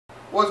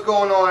What's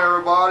going on,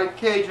 everybody?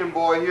 Cajun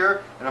Boy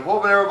here, and I'm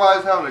hoping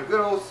everybody's having a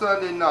good old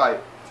Sunday night.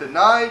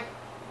 Tonight,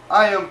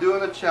 I am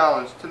doing a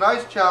challenge.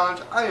 Tonight's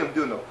challenge, I am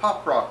doing a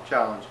pop rock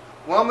challenge.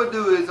 What I'm going to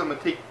do is I'm going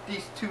to take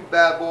these two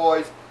bad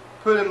boys,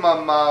 put in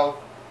my mouth,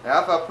 and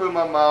after I put in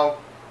my mouth,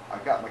 I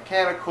got my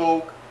can of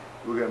Coke.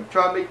 We're going to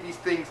try to make these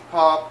things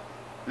pop.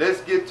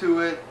 Let's get to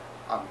it.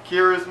 I'm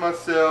curious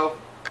myself.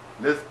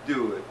 Let's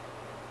do it.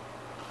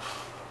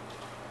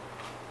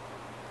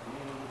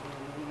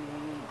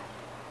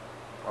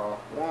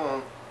 Pop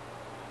one.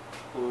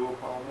 Oh,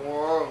 pop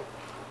one.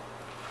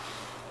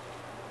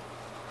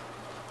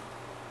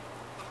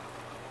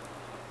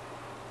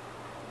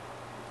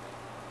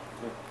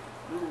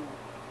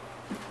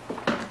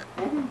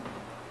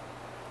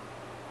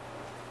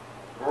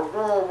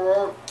 Go,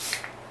 bro.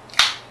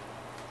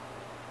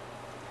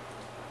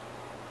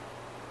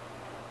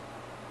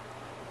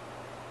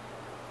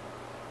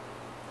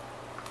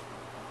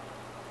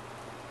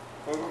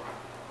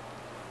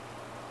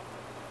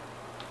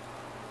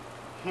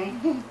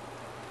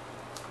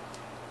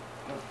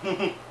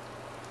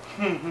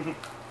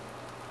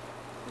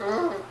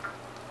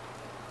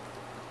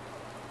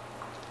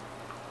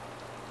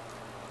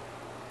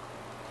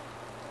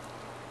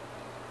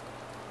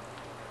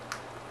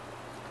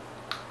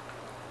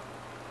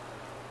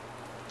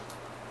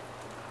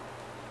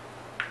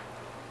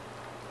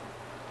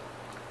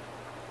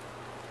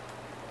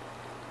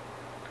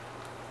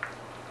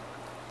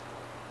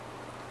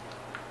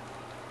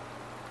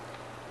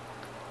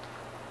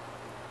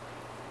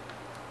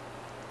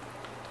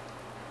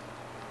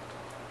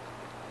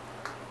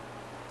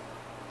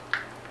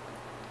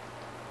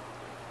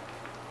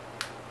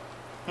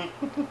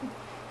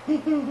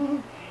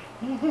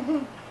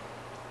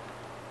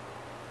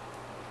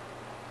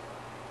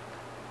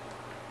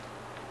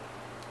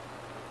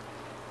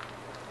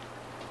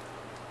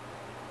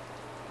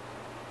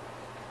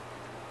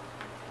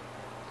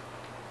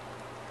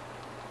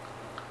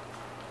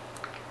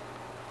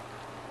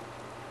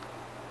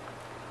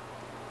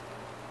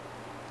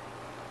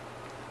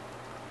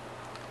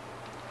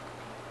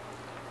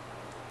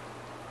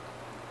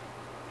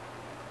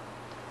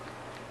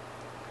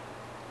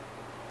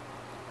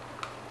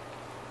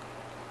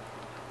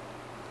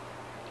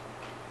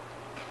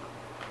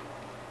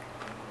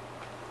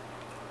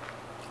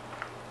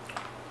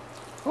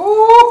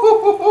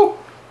 Ooh,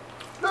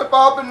 they're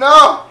popping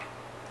now.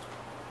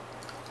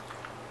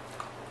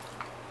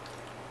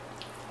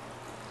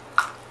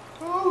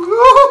 Ooh,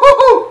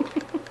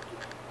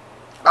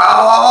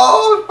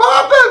 oh, it's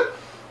popping.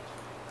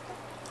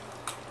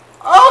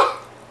 Oh,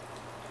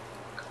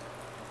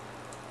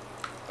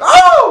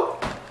 oh,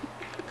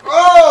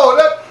 oh,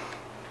 that.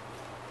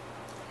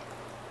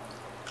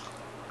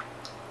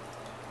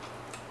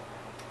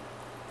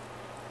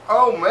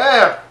 Oh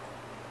man.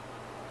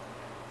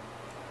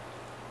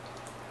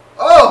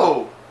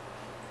 Oh!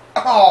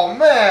 Oh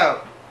man!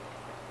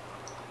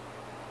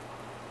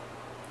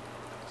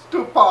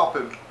 Still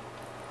popping.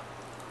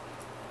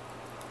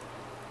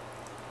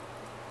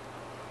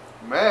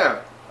 Man.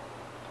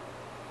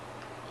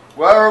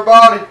 Well,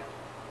 everybody,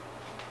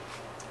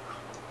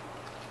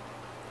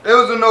 it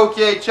was an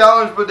okay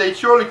challenge, but they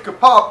surely could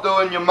pop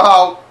though in your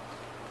mouth.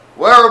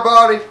 Well,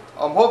 everybody,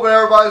 I'm hoping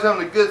everybody's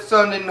having a good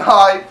Sunday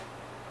night.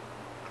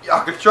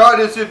 Y'all can try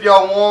this if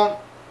y'all want.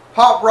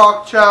 Pop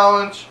rock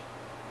challenge.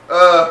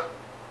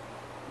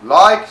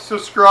 Like,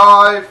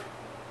 subscribe,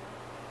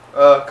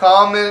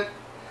 comment,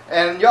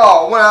 and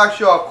y'all, I want to ask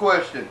y'all a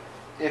question.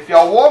 If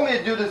y'all want me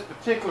to do this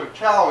particular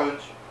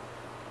challenge,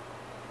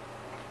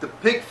 the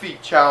pig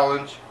feet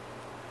challenge,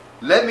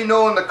 let me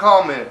know in the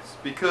comments,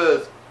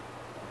 because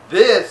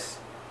this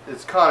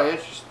is kind of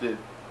interesting.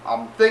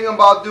 I'm thinking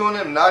about doing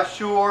it, I'm not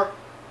sure,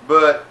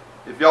 but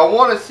if y'all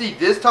want to see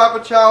this type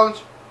of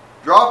challenge,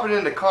 drop it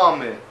in the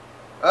comment.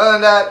 Other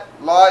than that,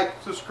 like,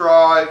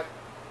 subscribe.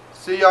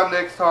 See y'all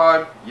next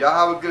time. Y'all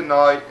have a good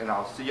night, and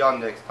I'll see y'all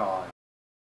next time.